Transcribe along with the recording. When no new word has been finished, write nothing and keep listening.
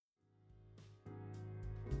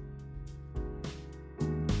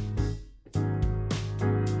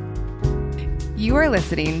You are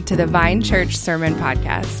listening to the Vine Church Sermon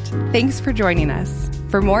Podcast. Thanks for joining us.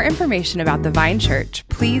 For more information about the Vine Church,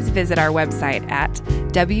 please visit our website at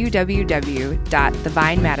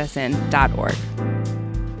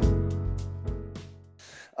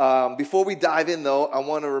www.thevinemadison.org. Before we dive in, though, I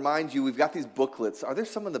want to remind you, we've got these booklets. Are there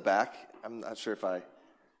some in the back? I'm not sure if I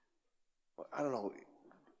don't know.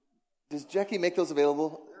 Does Jackie make those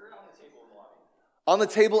available? They're on the table in the lobby. On the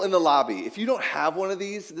table in the lobby. If you don't have one of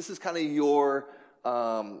these, this is kind of your,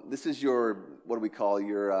 what do we call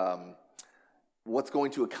your, what's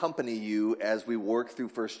going to accompany you as we work through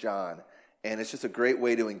 1 John. And it's just a great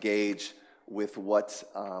way to engage with what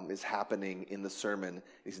is happening in the sermon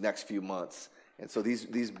these next few months. And so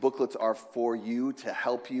these booklets are for you, to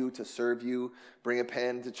help you, to serve you. Bring a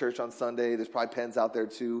pen to church on Sunday. There's probably pens out there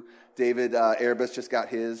too. David Erebus just got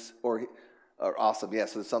his, or awesome. Yeah,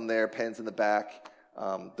 so there's some there, pens in the back.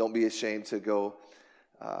 Don't be ashamed to go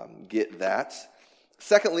get that.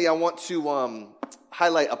 Secondly, I want to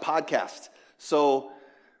highlight a podcast. So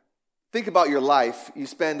think about your life. You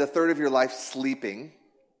spend a third of your life sleeping,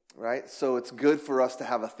 right? So it's good for us to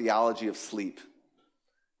have a theology of sleep.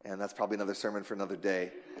 And that's probably another sermon for another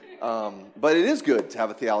day. But it is good to have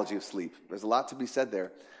a theology of sleep. There's a lot to be said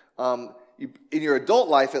there. In your adult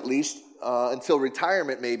life, at least, until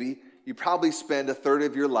retirement maybe, you probably spend a third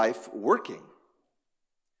of your life working.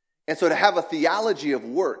 And so to have a theology of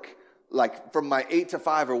work, like from my 8 to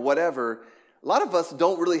 5 or whatever, a lot of us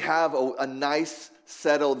don't really have a nice,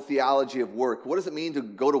 settled theology of work. What does it mean to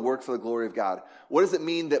go to work for the glory of God? What does it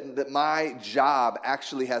mean that my job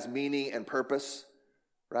actually has meaning and purpose?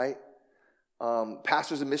 Right?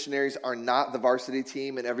 Pastors and missionaries are not the varsity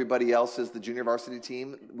team and everybody else is the junior varsity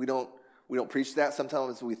team. We don't preach that.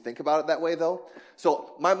 Sometimes we think about it that way, though.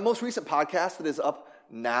 So my most recent podcast that is up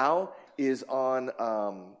now is on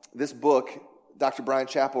this book. Dr. Brian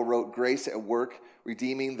Chappell wrote Grace at Work,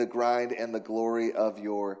 Redeeming the Grind and the Glory of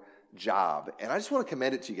Your Job. And I just want to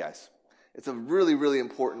commend it to you guys. It's a really, really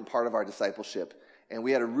important part of our discipleship. And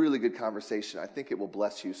we had a really good conversation. I think it will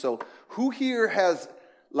bless you. So who here has...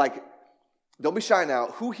 don't be shy now.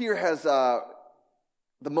 Who here has the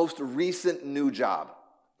most recent new job?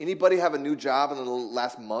 Anybody have a new job in the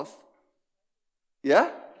last month?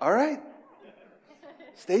 Yeah? All right.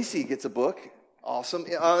 Stacy gets a book. Awesome.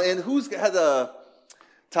 And who's had a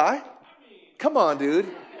Ty? Come on, dude.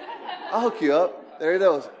 I'll hook you up. There it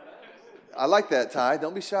goes. I like that, Ty.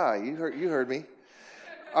 Don't be shy. You heard me.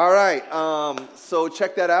 All right. So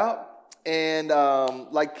check that out. And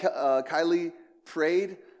Kylie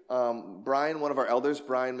prayed. Brian, one of our elders,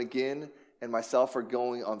 Brian McGinn, and myself are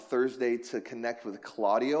going on Thursday to connect with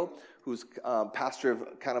Claudio, who's pastor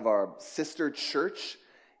of kind of our sister church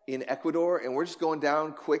in Ecuador. And we're just going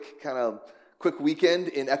down quick weekend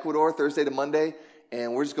in Ecuador, Thursday to Monday.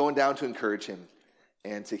 And we're just going down to encourage him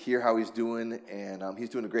and to hear how he's doing. And he's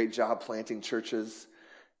doing a great job planting churches.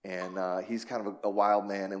 And he's kind of a wild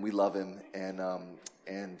man, and we love him.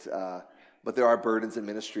 But there are burdens in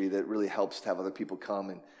ministry that really helps to have other people come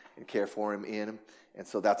and care for him in. And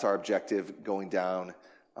so that's our objective going down.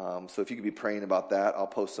 So if you could be praying about that, I'll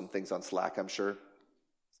post some things on Slack, I'm sure.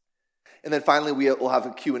 And then finally, we'll have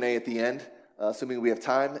a Q&A at the end, assuming we have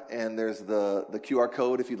time. And there's the QR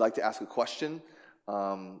code if you'd like to ask a question.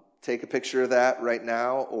 Take a picture of that right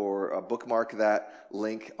now or bookmark that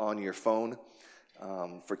link on your phone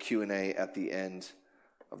for Q&A at the end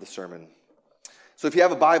of the sermon. So if you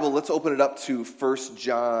have a Bible, let's open it up to 1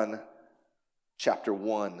 John chapter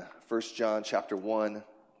 1. 1 John chapter 1,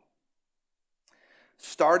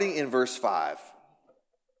 starting in verse 5.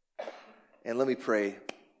 And let me pray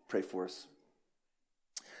for us.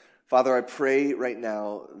 Father, I pray right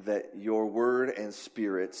now that your word and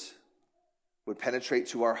spirit would penetrate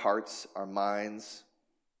to our hearts, our minds,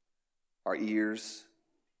 our ears.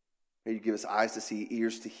 May you give us eyes to see,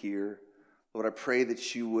 ears to hear. Lord, I pray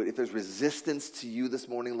that you would, if there's resistance to you this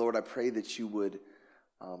morning, Lord, I pray that you would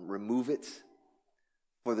remove it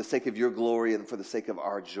for the sake of your glory and for the sake of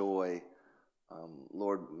our joy.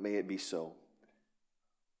 Lord, may it be so.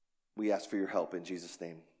 We ask for your help in Jesus'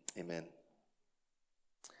 name. Amen.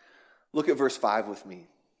 Look at verse 5 with me.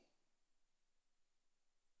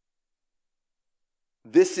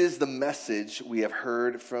 This is the message we have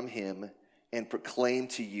heard from him and proclaim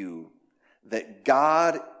to you, that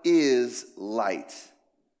God is light,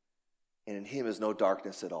 and in him is no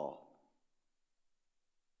darkness at all.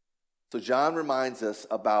 So John reminds us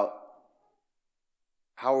about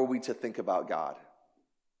how are we to think about God.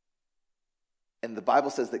 And the Bible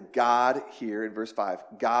says that God here in verse 5,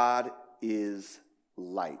 God is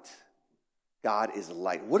light. God is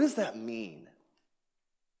light. What does that mean?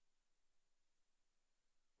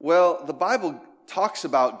 Well, the Bible talks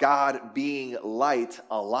about God being light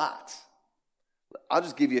a lot. I'll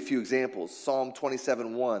just give you a few examples. Psalm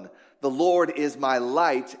 27:1, the Lord is my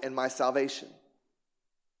light and my salvation.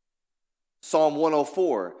 Psalm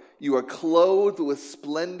 104, you are clothed with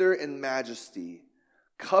splendor and majesty,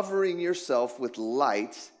 covering yourself with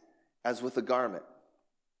light as with a garment.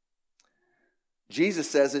 Jesus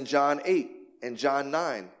says in John 8 and John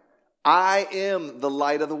 9, I am the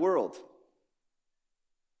light of the world.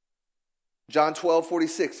 John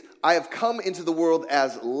 12:46, I have come into the world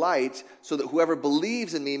as light so that whoever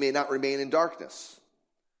believes in me may not remain in darkness.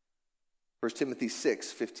 1 Timothy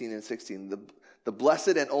 6:15 and 16, the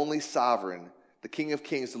blessed and only sovereign, the King of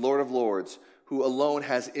kings, the Lord of lords, who alone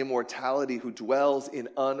has immortality, who dwells in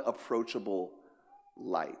unapproachable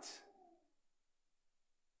light.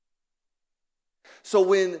 So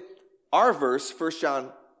when our verse, 1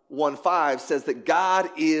 John 1:5, says that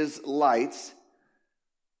God is light,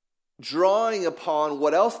 drawing upon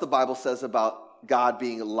what else the Bible says about God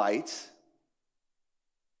being light,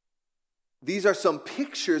 these are some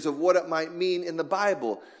pictures of what it might mean in the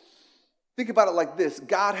Bible. Think about it like this.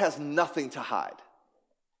 God has nothing to hide.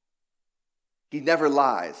 He never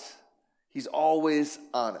lies. He's always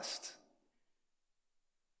honest.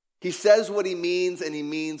 He says what he means, and he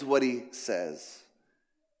means what he says.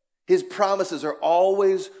 His promises are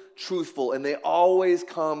always truthful, and they always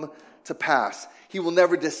come to pass. He will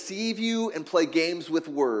never deceive you and play games with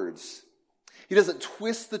words. He doesn't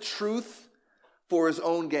twist the truth for his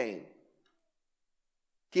own gain.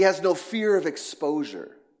 He has no fear of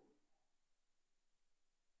exposure.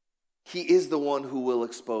 He is the one who will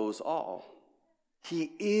expose all.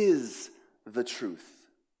 He is the truth.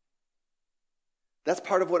 That's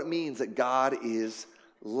part of what it means that God is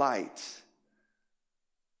light.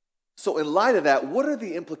 So in light of that, what are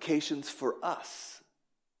the implications for us?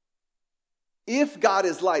 If God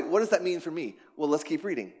is light, what does that mean for me? Well, let's keep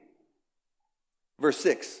reading. Verse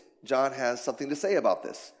 6, John has something to say about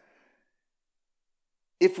this.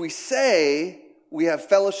 If we say we have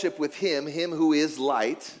fellowship with him who is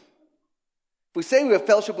light, if we say we have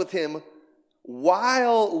fellowship with him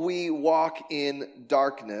while we walk in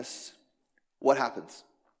darkness, what happens?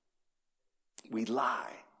 We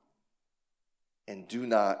lie and do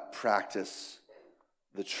not practice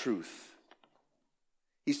the truth.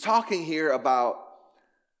 He's talking here about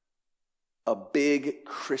a big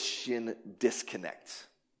Christian disconnect,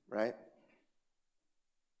 right?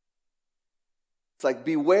 It's like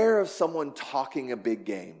beware of someone talking a big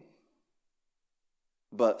game,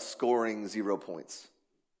 but scoring 0 points.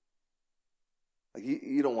 Like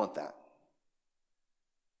you don't want that.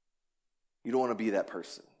 You don't want to be that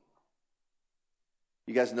person.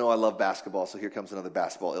 You guys know I love basketball, so here comes another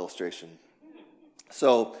basketball illustration.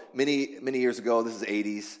 So many years ago, this is the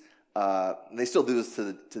 80s, and they still do this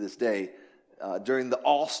to this day, during the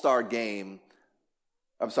All-Star game,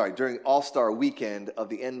 during All-Star weekend of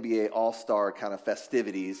the NBA All-Star kind of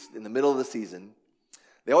festivities in the middle of the season,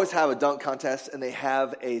 they always have a dunk contest and they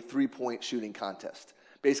have a three-point shooting contest.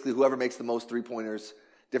 Basically, whoever makes the most three-pointers,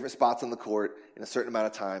 different spots on the court in a certain amount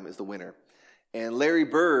of time is the winner. And Larry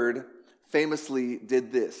Bird famously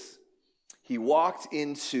did this. He walked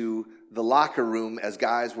into the locker room as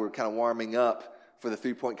guys were kind of warming up for the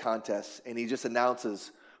three-point contest, and he just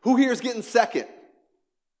announces, who here is getting second?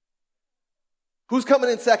 Who's coming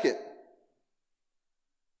in second?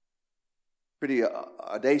 Pretty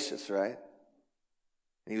audacious, right?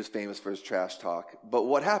 And he was famous for his trash talk. But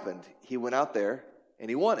what happened? He went out there and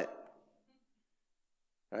he won it.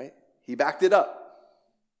 Right? He backed it up.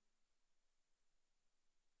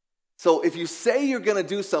 So if you say you're going to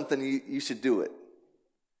do something, you should do it.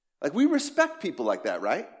 Like, we respect people like that,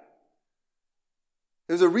 right?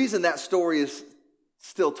 There's a reason that story is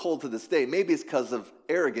still told to this day. Maybe it's because of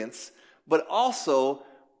arrogance, but also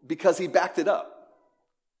because he backed it up.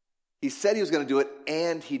 He said he was going to do it,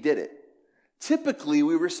 and he did it. Typically,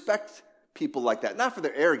 we respect people like that. Not for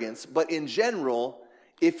their arrogance, but in general,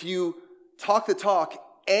 if you talk the talk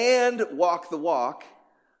and walk the walk,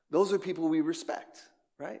 those are people we respect,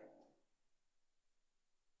 right?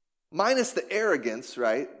 Minus the arrogance,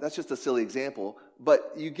 right? That's just a silly example,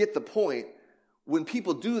 but you get the point. When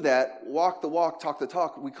people do that, walk the walk, talk the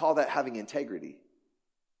talk, we call that having integrity,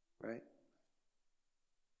 right?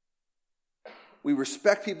 We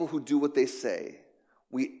respect people who do what they say.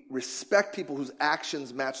 We respect people whose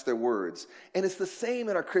actions match their words. And it's the same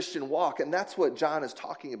in our Christian walk, and that's what John is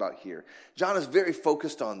talking about here. John is very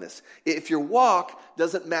focused on this. If your walk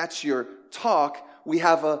doesn't match your talk, we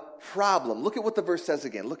have a problem. Look at what the verse says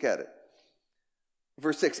again. Look at it.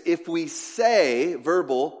 Verse 6, if we say,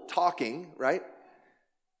 verbal, talking, right?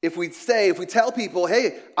 If we tell people,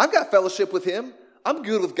 hey, I've got fellowship with him, I'm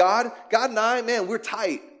good with God. God and I, man, we're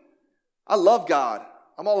tight. I love God.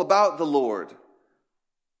 I'm all about the Lord.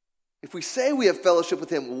 If we say we have fellowship with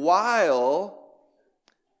him while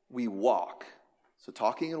we walk, so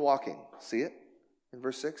talking and walking, see it in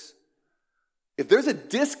verse 6? If there's a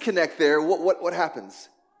disconnect there, what happens?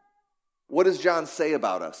 What does John say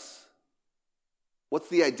about us? What's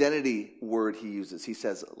the identity word he uses? He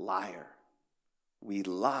says, liar. We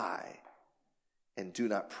lie and do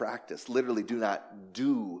not practice. Literally, do not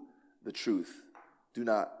do the truth. Do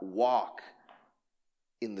not walk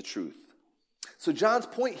in the truth. So John's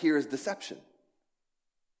point here is deception.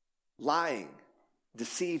 Lying,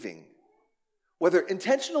 deceiving. Whether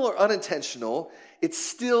intentional or unintentional, it's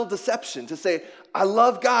still deception to say, I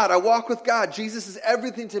love God, I walk with God, Jesus is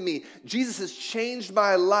everything to me, Jesus has changed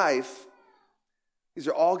my life. These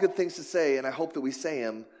are all good things to say, and I hope that we say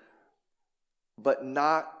them, but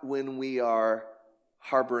not when we are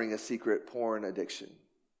harboring a secret porn addiction.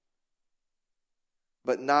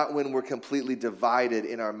 But not when we're completely divided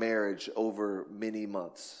in our marriage over many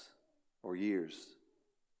months or years.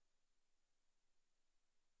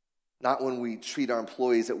 Not when we treat our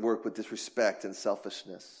employees at work with disrespect and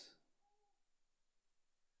selfishness.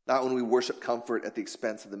 Not when we worship comfort at the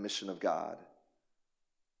expense of the mission of God.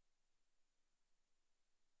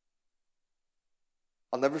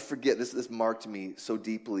 I'll never forget, this marked me so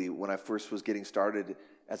deeply when I first was getting started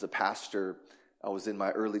as a pastor. I was in my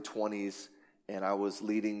early 20s, and I was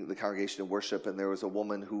leading the congregation in worship, and there was a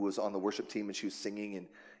woman who was on the worship team, and she was singing,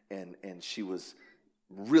 and she was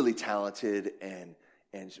really talented, and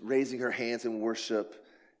raising her hands in worship,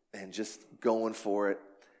 and just going for it.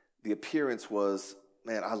 The appearance was,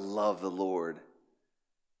 man, I love the Lord.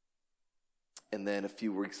 And then a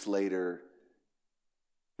few weeks later,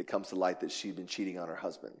 it comes to light that she'd been cheating on her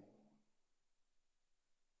husband.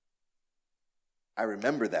 I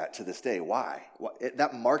remember that to this day. Why?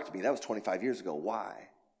 That marked me. That was 25 years ago. Why?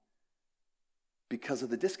 Because of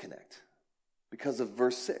the disconnect. Because of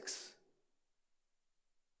verse 6.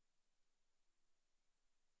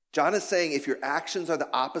 John is saying if your actions are the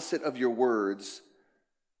opposite of your words,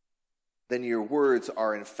 then your words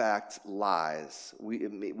are in fact lies.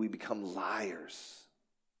 We become liars.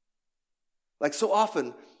 Like so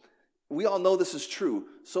often, we all know this is true.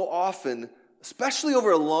 So often, especially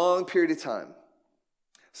over a long period of time,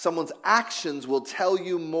 someone's actions will tell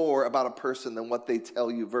you more about a person than what they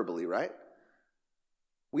tell you verbally, right?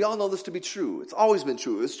 We all know this to be true. It's always been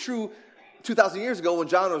true. It was true 2,000 years ago when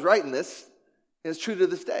John was writing this, and it's true to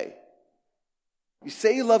this day. You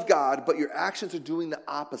say you love God, but your actions are doing the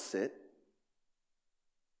opposite,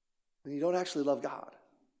 then you don't actually love God.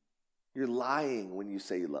 You're lying when you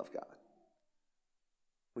say you love God.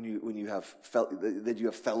 When you have that you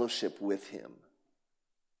have fellowship with him.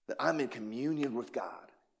 That I'm in communion with God.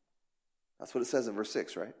 That's what it says in verse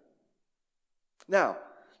 6, right? Now,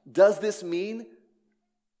 does this mean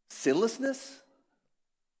sinlessness?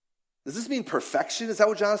 Does this mean perfection? Is that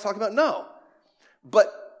what John is talking about? No.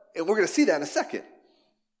 And we're going to see that in a second.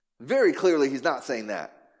 Very clearly, he's not saying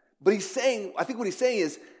that. But he's saying, I think what he's saying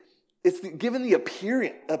is, it's given the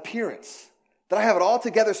appearance that I have it all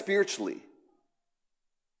together spiritually.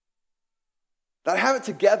 That I have it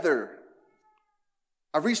together.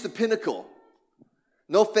 I've reached the pinnacle.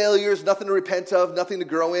 No failures, nothing to repent of, nothing to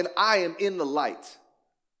grow in. I am in the light.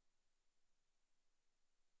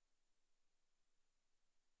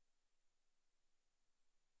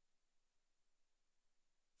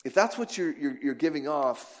 If that's what you're giving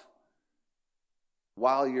off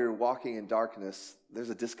while you're walking in darkness, there's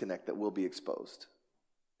a disconnect that will be exposed.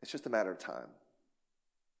 It's just a matter of time.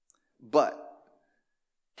 But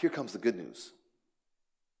here comes the good news.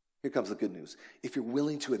 Here comes the good news. If you're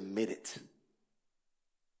willing to admit it,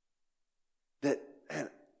 that, man,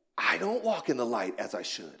 I don't walk in the light as I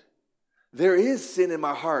should. There is sin in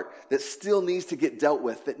my heart that still needs to get dealt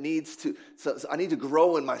with, so I need to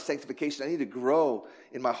grow in my sanctification. I need to grow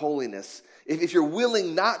in my holiness. If you're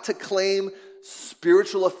willing not to claim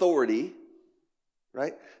spiritual authority,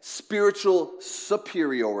 right? Spiritual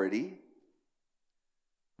superiority,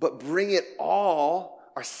 but bring it all,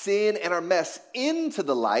 our sin and our mess, into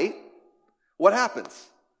the light, what happens?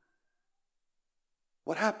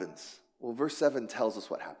 What happens? Well, verse 7 tells us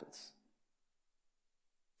what happens.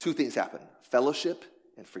 Two things happen: fellowship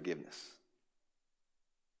and forgiveness.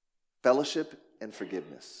 Fellowship and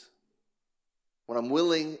forgiveness. When I'm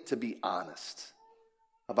willing to be honest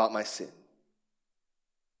about my sin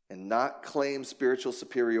and not claim spiritual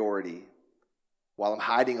superiority while I'm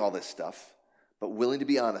hiding all this stuff, but willing to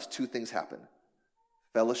be honest, two things happen: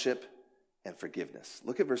 fellowship and forgiveness.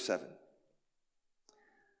 Look at verse 7.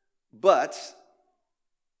 But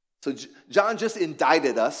So John just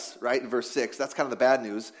indicted us, right, in verse 6. That's kind of the bad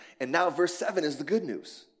news. And now verse 7 is the good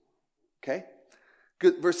news. Okay?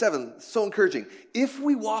 Good. Verse 7, so encouraging. If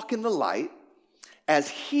we walk in the light, as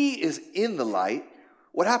he is in the light,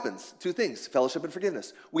 what happens? Two things, fellowship and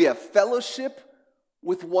forgiveness. We have fellowship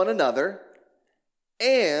with one another,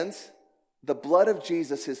 and the blood of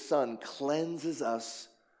Jesus, his son, cleanses us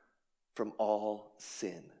from all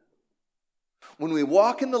sin. When we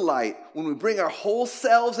walk in the light, when we bring our whole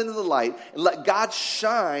selves into the light and let God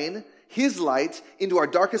shine his light into our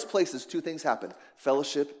darkest places, two things happen: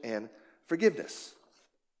 fellowship and forgiveness.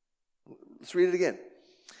 Let's read it again.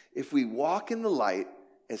 If we walk in the light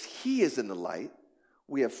as he is in the light,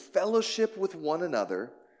 we have fellowship with one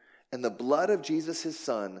another, and the blood of Jesus, his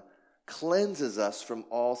son, cleanses us from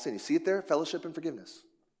all sin. You see it there? Fellowship and forgiveness.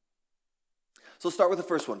 So let's start with the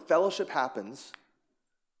first one. Fellowship happens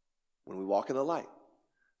when we walk in the light.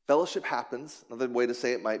 Fellowship happens, another way to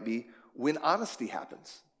say it might be, when honesty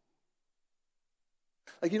happens.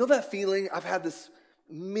 Like, you know that feeling? I've had this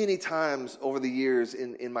many times over the years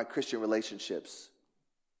in my Christian relationships.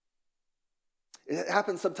 It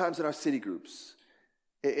happens sometimes in our city groups.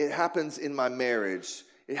 It happens in my marriage.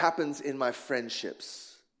 It happens in my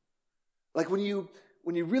friendships. Like when you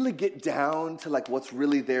really get down to like what's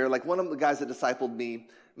really there, like one of the guys that discipled me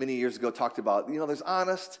many years ago talked about, there's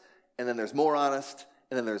honest, and then there's more honest,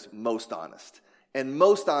 and then there's most honest. And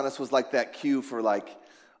most honest was like that cue for like,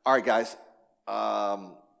 all right, guys,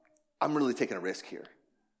 I'm really taking a risk here.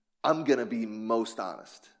 I'm going to be most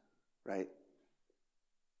honest, right?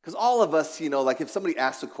 Because all of us, like if somebody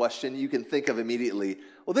asks a question, you can think of immediately,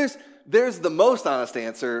 well, there's the most honest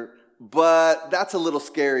answer, but that's a little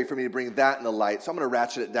scary for me to bring that in the light, so I'm going to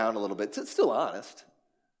ratchet it down a little bit. It's still honest,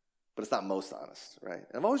 but it's not most honest, right?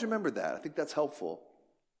 And I've always remembered that. I think that's helpful.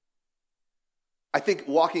 I think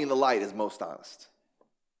walking in the light is most honest.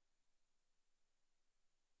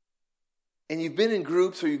 And you've been in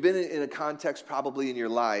groups or you've been in a context probably in your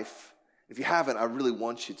life. If you haven't, I really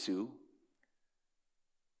want you to.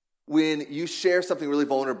 When you share something really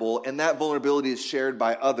vulnerable and that vulnerability is shared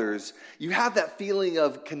by others, you have that feeling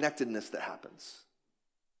of connectedness that happens.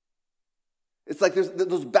 It's like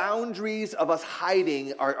those boundaries of us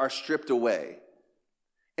hiding are stripped away.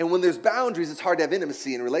 And when there's boundaries, it's hard to have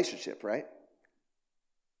intimacy in a relationship, right?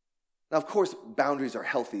 Now, of course, boundaries are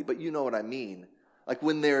healthy, but you know what I mean. Like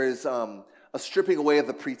when there is a stripping away of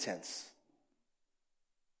the pretense.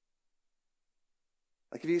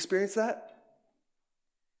 Like, have you experienced that?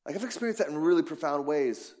 Like, I've experienced that in really profound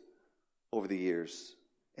ways over the years.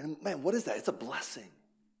 And man, what is that? It's a blessing.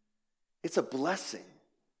 It's a blessing.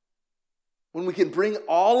 When we can bring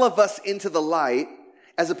all of us into the light,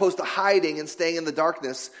 as opposed to hiding and staying in the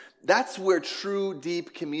darkness, that's where true,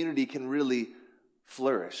 deep community can really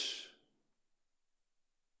flourish.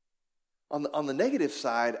 On the negative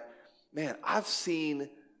side, man, I've seen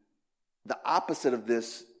the opposite of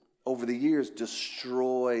this over the years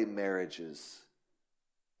destroy marriages.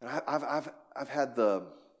 And I've had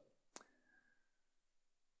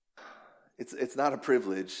it's not a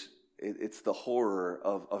privilege, it's the horror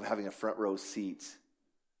of having a front row seat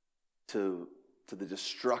to the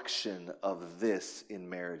destruction of this in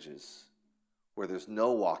marriages, where there's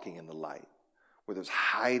no walking in the light, where there's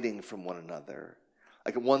hiding from one another.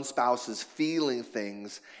 Like one spouse is feeling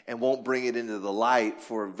things and won't bring it into the light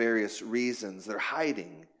for various reasons. They're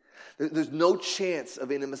hiding. There's no chance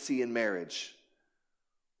of intimacy in marriage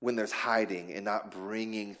when there's hiding and not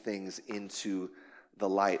bringing things into the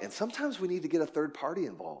light. And sometimes we need to get a third party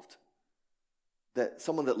involved. That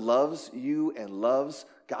someone that loves you and loves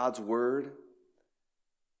God's word,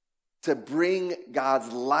 to bring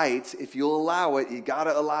God's light. If you'll allow it, you got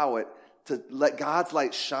to allow it, to let God's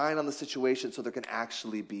light shine on the situation so there can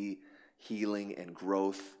actually be healing and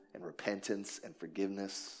growth and repentance and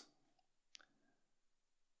forgiveness.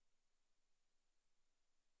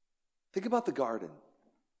 Think about the garden.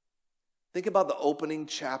 Think about the opening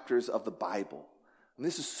chapters of the Bible. And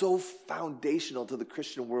this is so foundational to the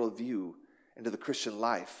Christian worldview and to the Christian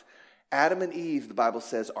life. Adam and Eve, the Bible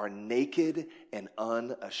says, are naked and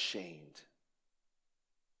unashamed.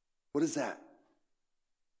 What is that?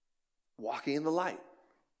 Walking in the light.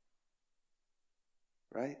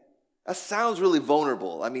 Right? That sounds really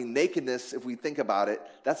vulnerable. I mean, nakedness, if we think about it,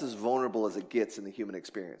 that's as vulnerable as it gets in the human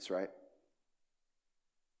experience, right?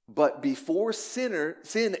 But before sin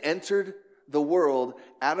entered the world,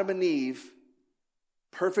 Adam and Eve,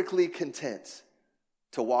 perfectly content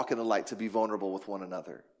to walk in the light, to be vulnerable with one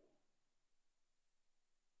another.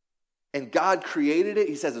 And God created it.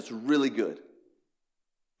 He says it's really good.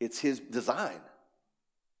 It's his design.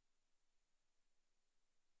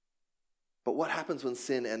 But what happens when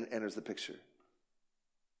sin enters the picture?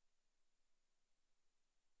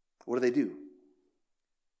 What do?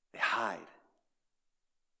 They hide.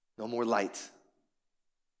 No more light.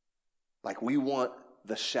 Like we want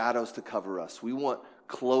the shadows to cover us. We want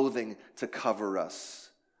clothing to cover us.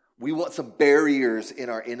 We want some barriers in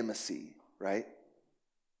our intimacy, right?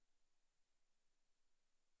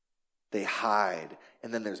 They hide,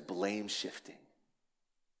 and then there's blame shifting.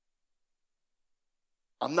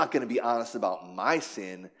 I'm not going to be honest about my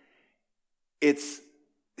sin. It's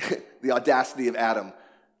the audacity of Adam.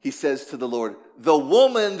 He says to the Lord, the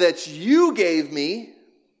woman that you gave me,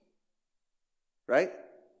 right?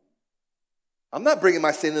 I'm not bringing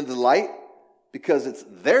my sin into the light because it's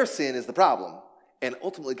their sin is the problem. And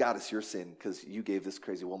ultimately, God, it's your sin because you gave this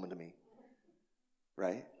crazy woman to me,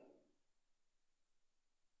 right?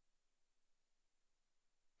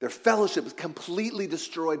 Their fellowship is completely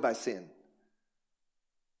destroyed by sin.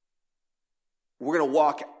 We're going to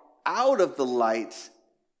walk out of the light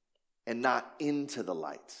and not into the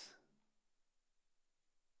light.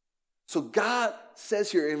 So God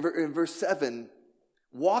says here in verse 7,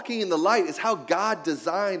 walking in the light is how God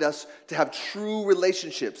designed us to have true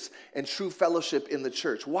relationships and true fellowship in the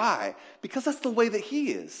church. Why? Because that's the way that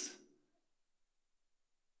He is.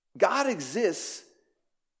 God exists,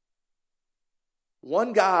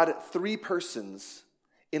 one God, three persons,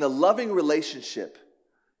 in a loving relationship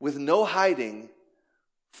with no hiding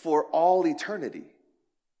for all eternity.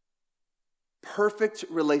 Perfect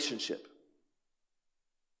relationship.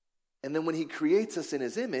 And then when He creates us in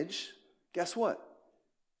His image, guess what?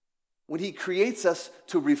 When He creates us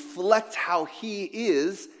to reflect how He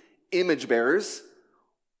is, image bearers,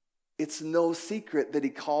 it's no secret that He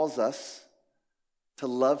calls us to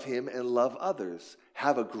love Him and love others.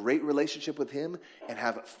 Have a great relationship with Him and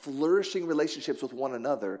have flourishing relationships with one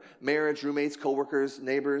another. Marriage, roommates, coworkers,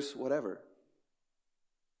 neighbors, whatever.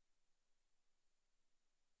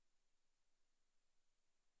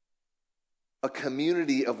 A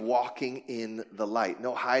community of walking in the light.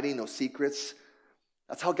 No hiding, no secrets.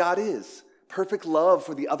 That's how God is. Perfect love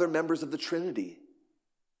for the other members of the Trinity.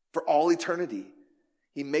 For all eternity.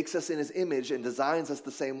 He makes us in His image and designs us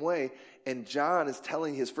the same way. And John is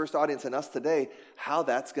telling his first audience and us today how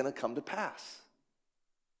that's going to come to pass.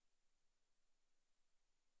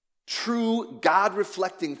 True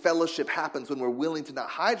God-reflecting fellowship happens when we're willing to not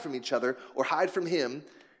hide from each other or hide from Him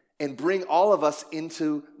and bring all of us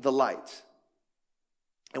into the light.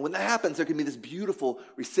 And when that happens, there can be this beautiful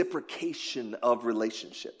reciprocation of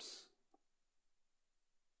relationships.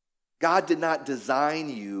 God did not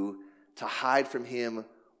design you to hide from Him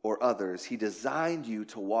or others. He designed you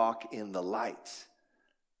to walk in the light.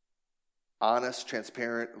 Honest,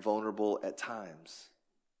 transparent, vulnerable at times.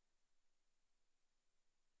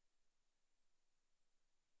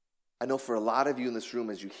 I know for a lot of you in this room,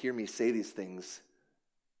 as you hear me say these things,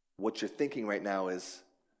 what you're thinking right now is,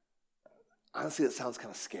 honestly, that sounds kind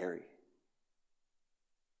of scary.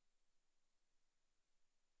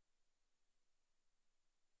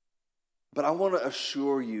 But I want to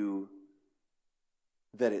assure you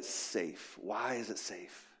that it's safe. Why is it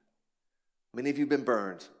safe? Many of you have been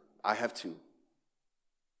burned. I have too.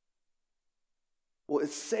 Well,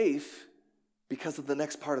 it's safe because of the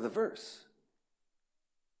next part of the verse.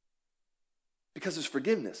 Because there's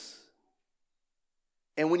forgiveness.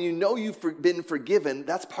 And when you know you've been forgiven,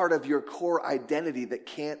 that's part of your core identity that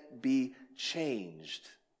can't be changed.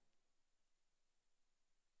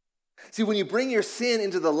 See, when you bring your sin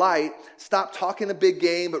into the light, stop talking a big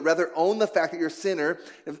game, but rather own the fact that you're a sinner,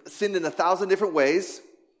 have sinned in 1,000 different ways,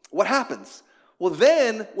 what happens? Well,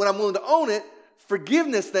 then, when I'm willing to own it,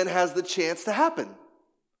 forgiveness then has the chance to happen.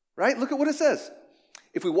 Right? Look at what it says.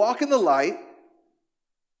 If we walk in the light,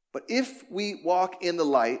 but if we walk in the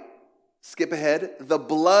light, skip ahead, the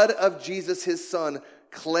blood of Jesus, His Son,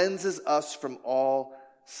 cleanses us from all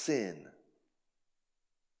sin.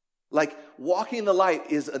 Like, walking in the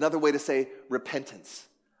light is another way to say repentance.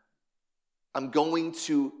 I'm going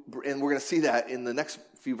to, and we're going to see that in the next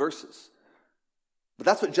few verses. But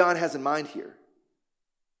that's what John has in mind here.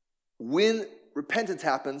 When repentance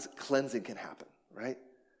happens, cleansing can happen, right?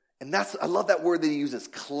 And I love that word that he uses,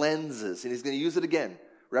 cleanses. And he's going to use it again.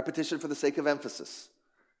 Repetition for the sake of emphasis.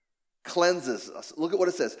 Cleanses us. Look at what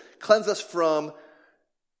it says. Cleanse us from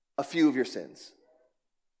a few of your sins.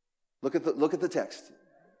 Look at the text.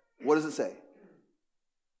 What does it say?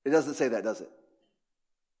 It doesn't say that, does it?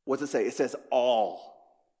 What's it say? It says all.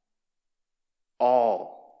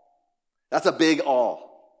 All. That's a big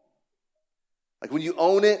all. Like when you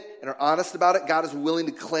own it and are honest about it, God is willing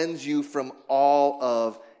to cleanse you from all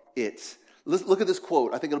of it. Look at this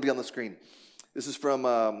quote. I think it'll be on the screen. This is from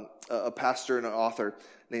a pastor and an author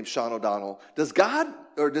named Sean O'Donnell. Does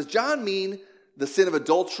John mean the sin of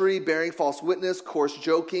adultery, bearing false witness, coarse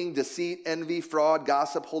joking, deceit, envy, fraud,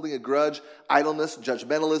 gossip, holding a grudge, idleness,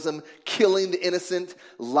 judgmentalism, killing the innocent,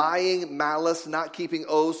 lying, malice, not keeping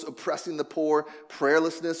oaths, oppressing the poor,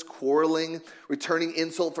 prayerlessness, quarreling, returning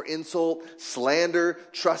insult for insult, slander,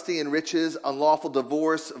 trusting in riches, unlawful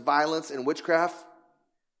divorce, violence, and witchcraft?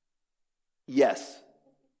 Yes.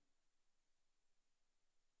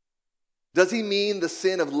 Does he mean the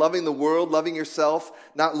sin of loving the world, loving yourself,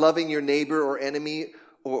 not loving your neighbor or enemy,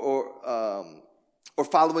 or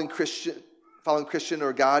following Christian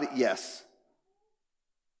or God? Yes.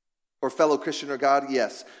 Or fellow Christian or God?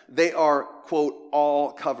 Yes. They are, quote,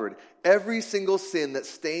 all covered. Every single sin that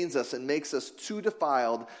stains us and makes us too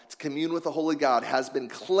defiled to commune with the holy God has been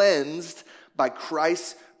cleansed by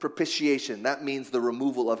Christ's propitiation. That means the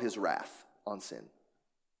removal of his wrath on sin.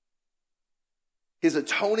 His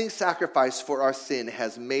atoning sacrifice for our sin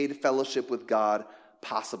has made fellowship with God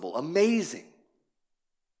possible. Amazing.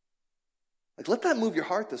 Like, let that move your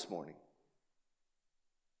heart this morning.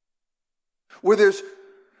 Where there's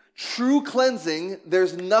true cleansing,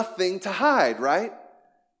 there's nothing to hide, right?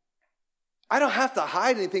 I don't have to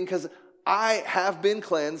hide anything because I have been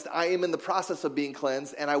cleansed. I am in the process of being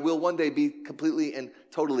cleansed, and I will one day be completely and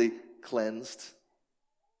totally cleansed.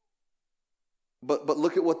 But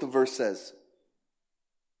look at what the verse says.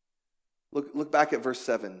 Look back at verse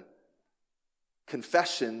 7.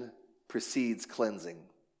 Confession precedes cleansing.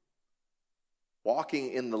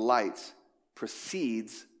 Walking in the light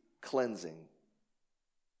precedes cleansing.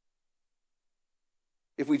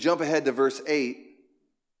 If we jump ahead to verse 8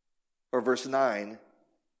 or verse 9,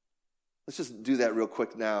 let's just do that real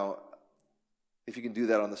quick now. If you can do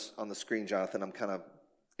that on the screen, Jonathan, I'm kind of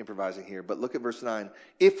improvising here. But look at verse 9.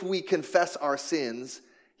 If we confess our sins,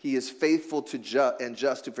 he is faithful and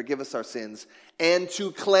just to forgive us our sins and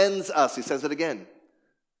to cleanse us. He says it again.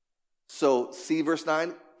 So see verse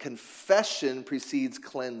 9. Confession precedes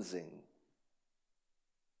cleansing.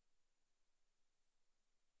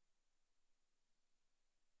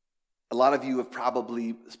 A lot of you have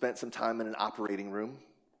probably spent some time in an operating room.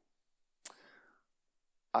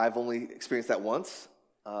 I've only experienced that once.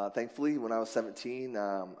 Thankfully, when I was 17,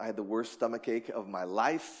 I had the worst stomachache of my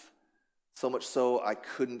life. So much so, I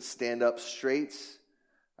couldn't stand up straight.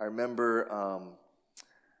 I remember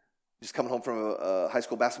just coming home from a high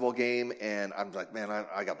school basketball game, and I'm like, man,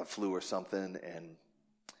 I got the flu or something. And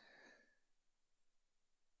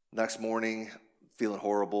next morning, feeling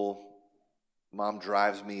horrible. Mom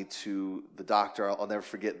drives me to the doctor. I'll never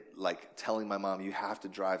forget, like, telling my mom, you have to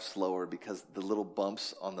drive slower because the little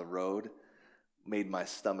bumps on the road made my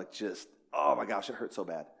stomach just, oh my gosh, it hurt so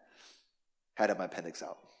bad. Had to have my appendix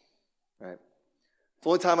out. Right. It's the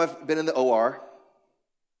only time I've been in the OR.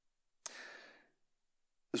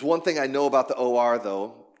 There's one thing I know about the OR,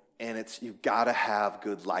 though, and it's you've got to have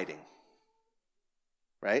good lighting.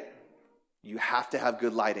 Right? You have to have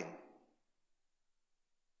good lighting.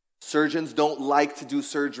 Surgeons don't like to do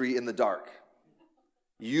surgery in the dark.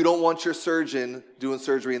 You don't want your surgeon doing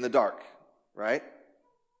surgery in the dark, right?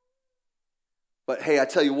 But hey, I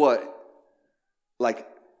tell you what, like,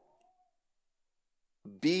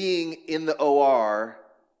 being in the OR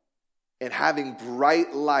and having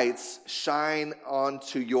bright lights shine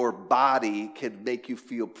onto your body can make you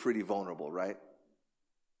feel pretty vulnerable, right?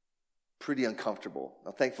 Pretty uncomfortable.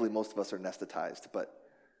 Now, thankfully, most of us are anesthetized, but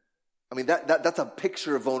I mean, that's a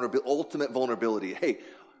picture of vulnerability, ultimate vulnerability. Hey,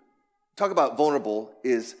 talk about vulnerable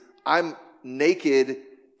is I'm naked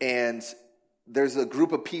and there's a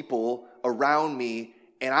group of people around me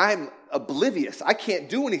and I'm oblivious. I can't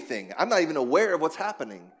do anything. I'm not even aware of what's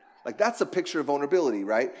happening. Like, that's a picture of vulnerability,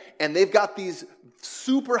 right? And they've got these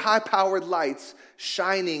super high-powered lights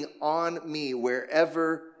shining on me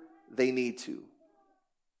wherever they need to.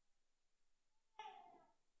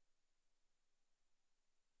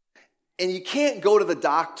 And you can't go to the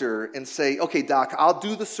doctor and say, okay, doc, I'll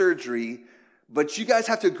do the surgery, but you guys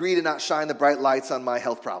have to agree to not shine the bright lights on my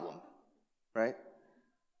health problem, right?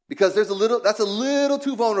 Because that's a little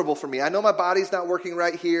too vulnerable for me. I know my body's not working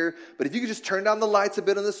right here, but if you could just turn down the lights a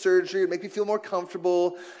bit on the surgery, it'd make me feel more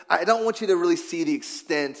comfortable. I don't want you to really see the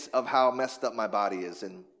extent of how messed up my body is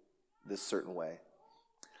in this certain way.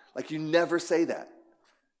 Like, you never say that.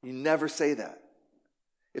 You never say that.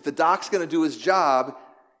 If the doc's going to do his job,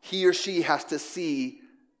 he or she has to see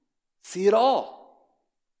it all.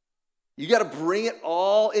 You got to bring it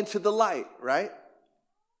all into the light, right?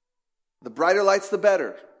 The brighter lights, the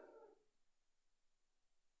better.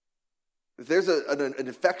 If there's an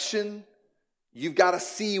infection, you've got to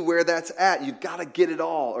see where that's at. You've got to get it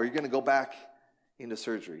all, or you're going to go back into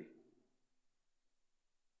surgery.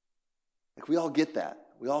 Like, we all get that.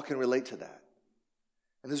 We all can relate to that.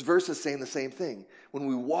 And this verse is saying the same thing. When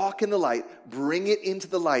we walk in the light, bring it into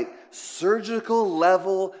the light, surgical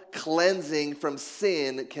level cleansing from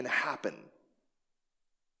sin can happen.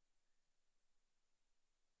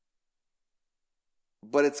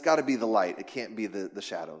 But it's got to be the light. It can't be the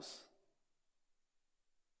shadows.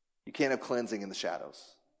 You can't have cleansing in the shadows.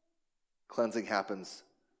 Cleansing happens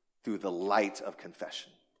through the light of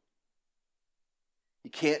confession.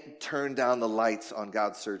 You can't turn down the lights on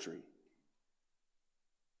God's surgery.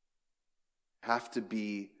 Have to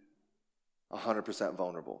be 100%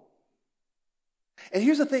 vulnerable. And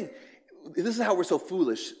here's the thing. This is how we're so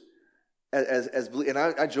foolish and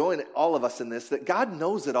I join all of us in this, that God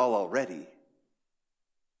knows it all already.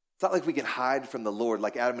 It's not like we can hide from the Lord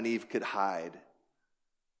like Adam and Eve could hide.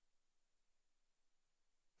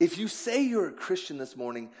 If you say you're a Christian this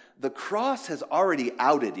morning, the cross has already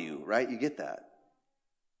outed you, right? You get that?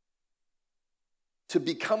 To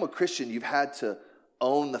become a Christian, you've had to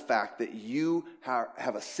own the fact that you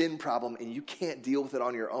have a sin problem and you can't deal with it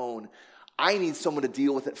on your own. I need someone to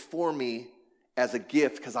deal with it for me as a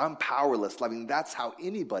gift because I'm powerless. I mean, that's how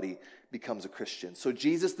anybody becomes a Christian. So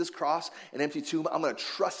Jesus, this cross, an empty tomb, I'm going to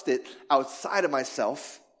trust it outside of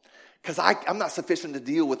myself because I'm not sufficient to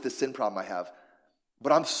deal with this sin problem I have.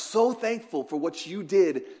 But I'm so thankful for what you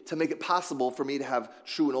did to make it possible for me to have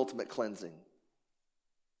true and ultimate cleansing.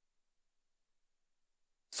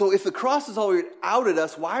 So if the cross has already outed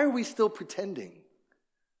us, why are we still pretending?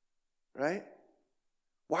 Right?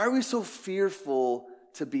 Why are we so fearful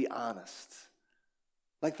to be honest?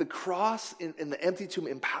 Like the cross in the empty tomb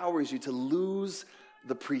empowers you to lose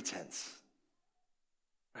the pretense.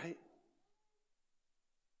 Right?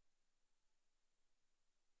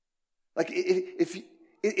 Like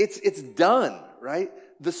it's done, right?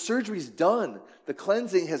 The surgery's done. The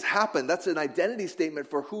cleansing has happened. That's an identity statement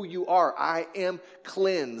for who you are. I am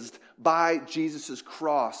cleansed by Jesus'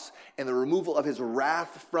 cross and the removal of his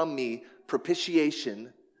wrath from me,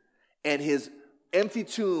 propitiation, and his empty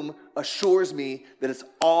tomb assures me that it's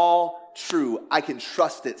all true. I can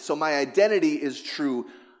trust it. So my identity is true,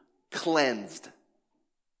 cleansed,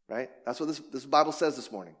 right? That's what this Bible says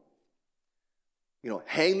this morning. You know,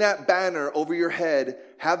 hang that banner over your head,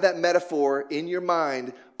 have that metaphor in your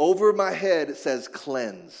mind. Over my head, it says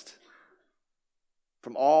cleansed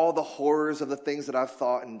from all the horrors of the things that I've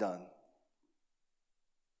thought and done.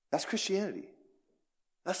 That's Christianity.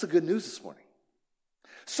 That's the good news this morning.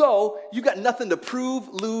 So, you got nothing to prove,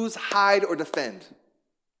 lose, hide, or defend.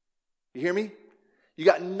 You hear me? You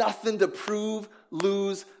got nothing to prove,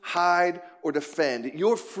 lose, hide, or defend.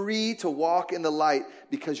 You're free to walk in the light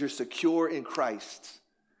because you're secure in Christ,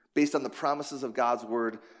 based on the promises of God's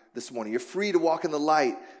word this morning. You're free to walk in the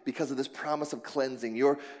light because of this promise of cleansing.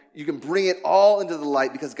 You can bring it all into the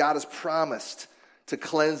light because God has promised to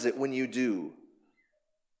cleanse it when you do.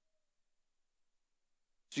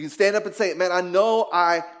 So you can stand up and say, man, I know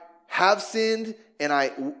I have sinned and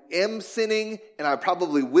I am sinning and I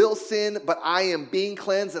probably will sin, but I am being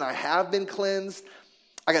cleansed and I have been cleansed.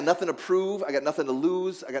 I got nothing to prove. I got nothing to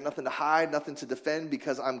lose. I got nothing to hide, nothing to defend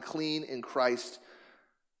because I'm clean in Christ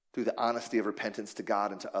through the honesty of repentance to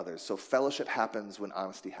God and to others. So fellowship happens when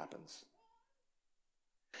honesty happens.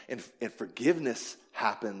 And forgiveness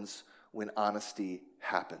happens when honesty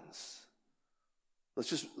happens.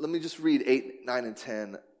 Let me just read 8, 9, and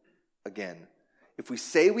 10 again. If we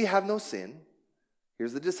say we have no sin,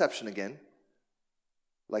 here's the deception again.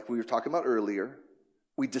 Like we were talking about earlier,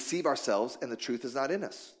 we deceive ourselves and the truth is not in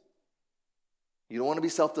us. You don't want to be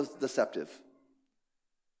self-deceptive.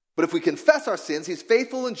 But if we confess our sins, he's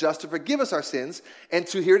faithful and just to forgive us our sins and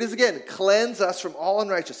to, here it is again, cleanse us from all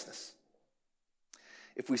unrighteousness.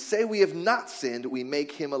 If we say we have not sinned, we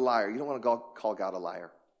make him a liar. You don't want to call God a liar.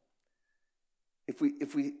 If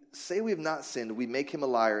we say we have not sinned, we make him a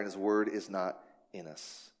liar and his word is not in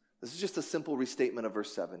us. This is just a simple restatement of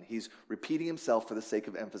verse 7. He's repeating himself for the sake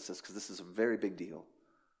of emphasis because this is a very big deal.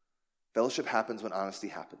 Fellowship happens when honesty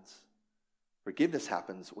happens. Forgiveness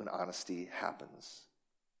happens when honesty happens.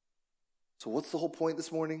 So what's the whole point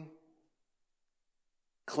this morning?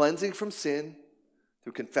 Cleansing from sin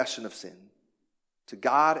through confession of sin to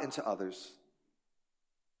God and to others.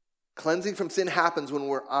 Cleansing from sin happens when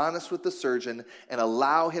we're honest with the surgeon and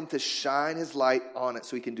allow him to shine his light on it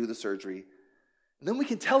so he can do the surgery. And then we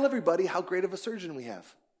can tell everybody how great of a surgeon we have.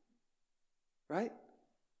 Right?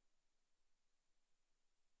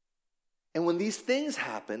 And when these things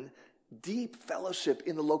happen, deep fellowship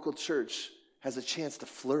in the local church has a chance to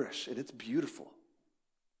flourish, and it's beautiful.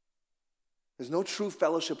 There's no true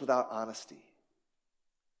fellowship without honesty.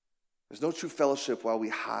 There's no true fellowship while we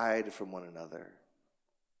hide from one another.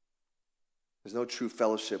 There's no true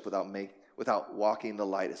fellowship without walking in the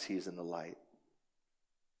light as he is in the light.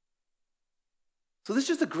 So this is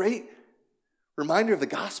just a great reminder of the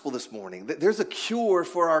gospel this morning, that there's a cure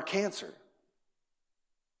for our cancer.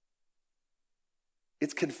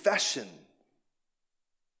 It's confession.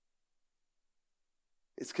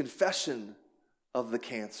 It's confession of the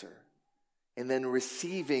cancer and then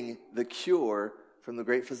receiving the cure from the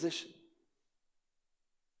great physician.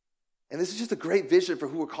 And this is just a great vision for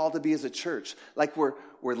who we're called to be as a church. Like we're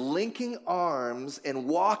linking arms and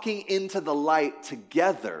walking into the light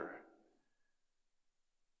together,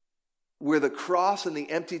 where the cross and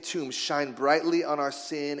the empty tomb shine brightly on our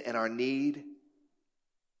sin and our need.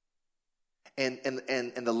 And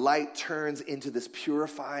the light turns into this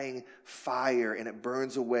purifying fire, and it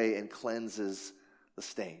burns away and cleanses the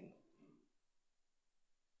stain.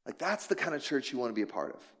 Like that's the kind of church you want to be a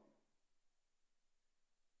part of.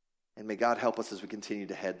 And may God help us as we continue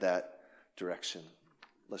to head that direction.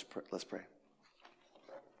 Let's pray.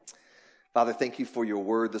 Father, thank you for your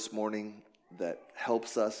word this morning that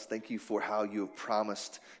helps us. Thank you for how you have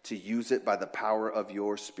promised to use it by the power of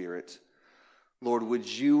your Spirit. Lord, would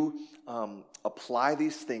you apply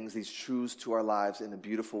these things, these truths to our lives in a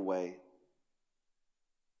beautiful way?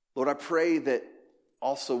 Lord, I pray that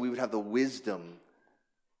also we would have the wisdom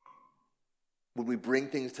when we bring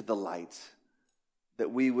things to the light, that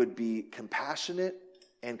we would be compassionate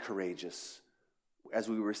and courageous as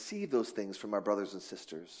we receive those things from our brothers and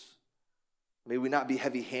sisters. May we not be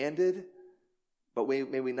heavy-handed, but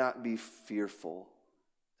may we not be fearful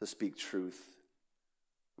to speak truth.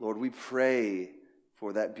 Lord, we pray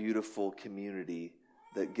for that beautiful community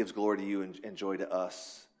that gives glory to you and joy to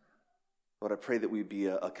us. Lord, I pray that we be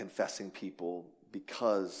a confessing people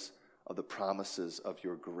because of the promises of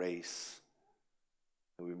your grace,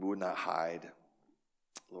 and we would not hide.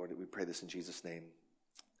 Lord, we pray this in Jesus' name.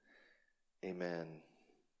 Amen.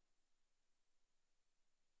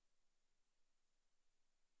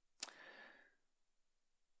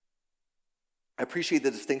 I appreciate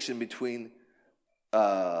the distinction between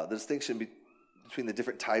the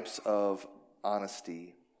different types of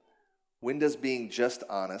honesty. When does being just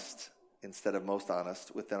honest instead of most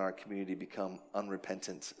honest within our community become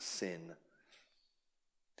unrepentant sin?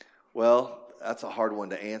 Well, that's a hard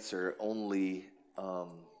one to answer. Only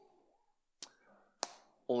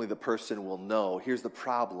the person will know. Here's the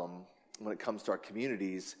problem when it comes to our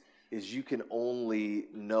communities is you can only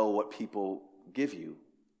know what people give you,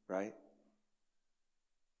 right?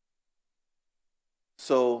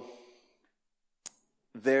 So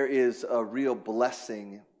there is a real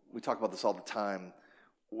blessing. We talk about this all the time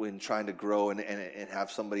when trying to grow and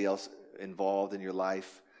have somebody else involved in your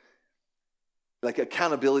life. Like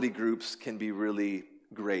accountability groups can be really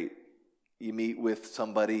great. You meet with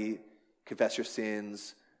somebody, confess your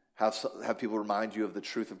sins, have people remind you of the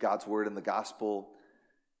truth of God's word and the gospel,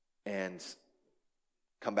 and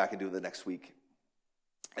come back and do it the next week.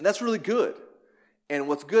 And that's really good. And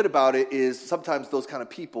what's good about it is sometimes those kind of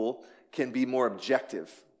people can be more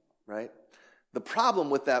objective, right? The problem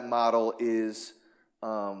with that model is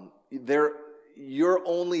you're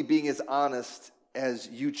only being as honest as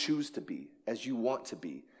you choose to be, as you want to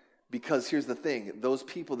be. Because here's the thing, those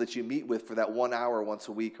people that you meet with for that 1 hour once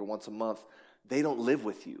a week or once a month, they don't live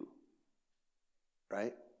with you,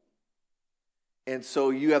 right? And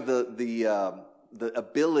so you have the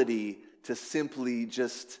ability to simply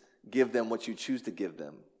just give them what you choose to give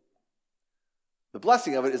them. The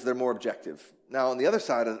blessing of it is they're more objective. Now, on the other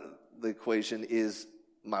side of the equation is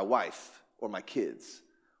my wife or my kids,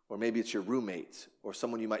 or maybe it's your roommate or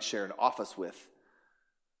someone you might share an office with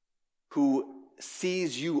who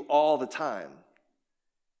sees you all the time.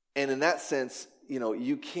 And in that sense,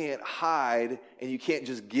 you can't hide and you can't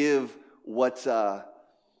just give what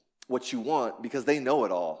you want because they know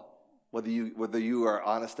it all, whether you are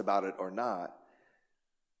honest about it or not.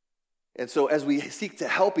 And so as we seek to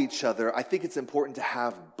help each other, I think it's important to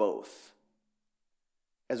have both.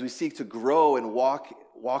 As we seek to grow and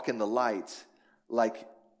walk in the light, like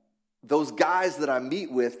those guys that I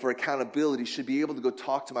meet with for accountability should be able to go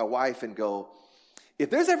talk to my wife and go, if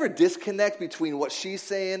there's ever a disconnect between what she's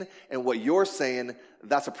saying and what you're saying,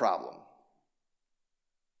 that's a problem.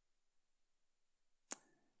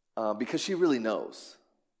 Because she really knows.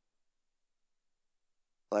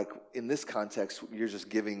 Like in this context, you're just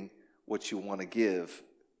giving what you want to give.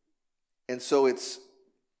 And so it's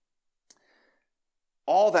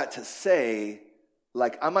all that to say,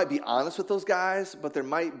 like I might be honest with those guys, but there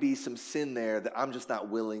might be some sin there that I'm just not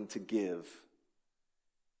willing to give.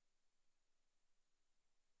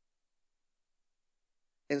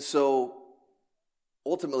 And so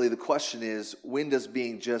ultimately the question is, when does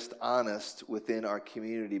being just honest within our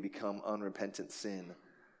community become unrepentant sin?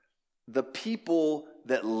 The people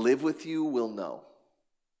that live with you will know.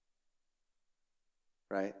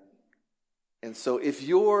 Right? And so if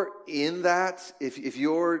you're in that, if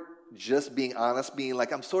you're just being honest, being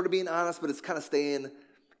like, I'm sort of being honest, but it's kind of staying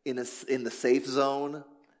in the safe zone,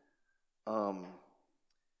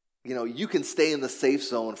 you can stay in the safe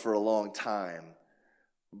zone for a long time,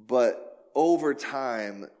 but over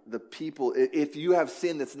time, the people, if you have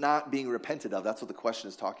sin that's not being repented of, that's what the question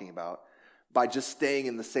is talking about, by just staying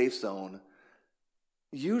in the safe zone,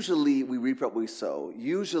 usually we reap what we sow.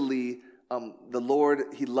 Usually the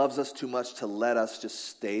Lord, he loves us too much to let us just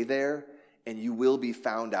stay there, and you will be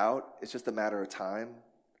found out. It's just a matter of time.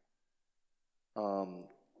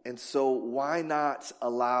 And so why not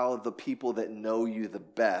allow the people that know you the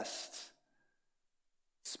best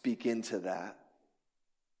speak into that?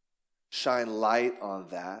 Shine light on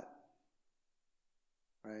that,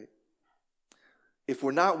 right? If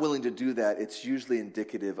we're not willing to do that, it's usually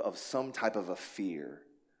indicative of some type of a fear,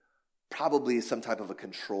 probably some type of a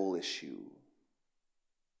control issue.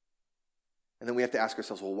 And then we have to ask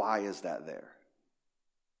ourselves, well, why is that there?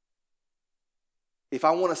 If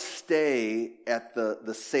I want to stay at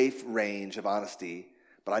the safe range of honesty,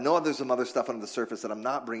 but I know there's some other stuff under the surface that I'm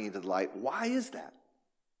not bringing to the light, why is that?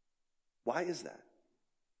 Why is that?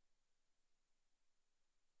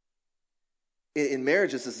 In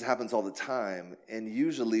marriages, this happens all the time, and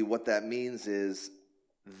usually what that means is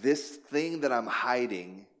this thing that I'm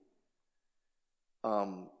hiding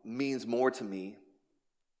means more to me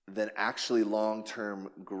than actually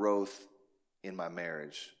long-term growth in my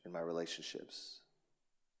marriage, in my relationships.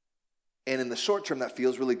 And in the short term, that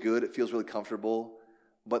feels really good. It feels really comfortable.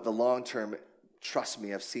 But the long term, trust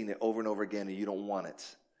me, I've seen it over and over again, and you don't want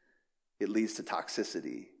it. It leads to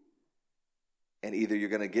toxicity. And either you're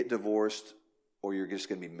going to get divorced or you're just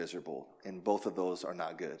going to be miserable. And both of those are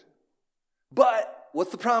not good. But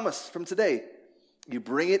what's the promise from today? You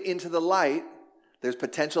bring it into the light. There's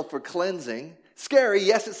potential for cleansing. Scary.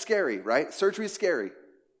 Yes, it's scary, right? Surgery is scary.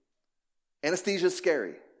 Anesthesia is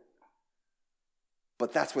scary.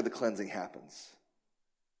 But that's where the cleansing happens.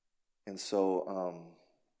 And so,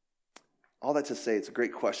 all that to say, it's a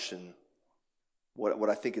great question. What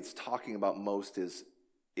I think it's talking about most is,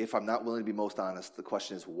 if I'm not willing to be most honest, the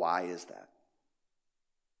question is, why is that?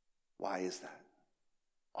 Why is that?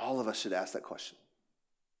 All of us should ask that question.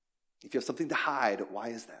 If you have something to hide, why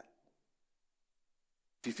is that?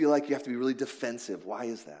 If you feel like you have to be really defensive, why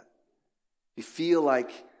is that? If you feel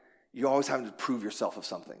like you're always having to prove yourself of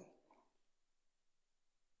something,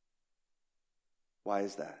 why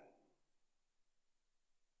is that?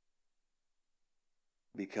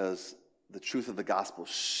 Because the truth of the gospel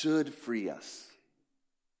should free us.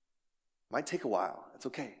 It might take a while. It's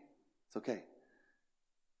okay. It's okay.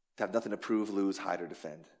 To have nothing to prove, lose, hide, or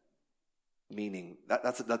defend. Meaning,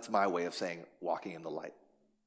 that's my way of saying walking in the light.